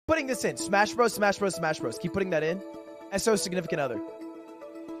putting this in. Smash Bros, Smash Bros, Smash Bros. Keep putting that in. SO significant other.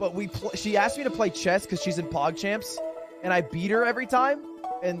 But she asked me to play chess because she's in Pog Champs, and I beat her every time.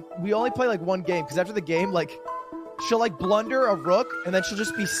 And we only play like one game because after the game, like she'll like blunder a rook, and then she'll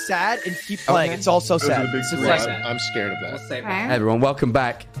just be sad and keep playing. It's all so sad. I'm scared of that. Hey everyone, welcome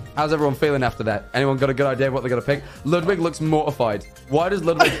back. How's everyone feeling after that? Anyone got a good idea of what they're gonna pick? Ludwig looks mortified. Why does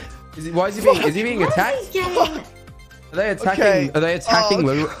Ludwig? Is he being attacked? Are they attacking? Okay. Are they attacking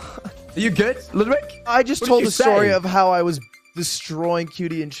Ludwig? Are you good, Ludwig? I just told the story of how I was destroying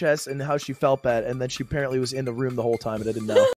Cutie in chess and how she felt bad, and then she apparently was in the room the whole time and I didn't know.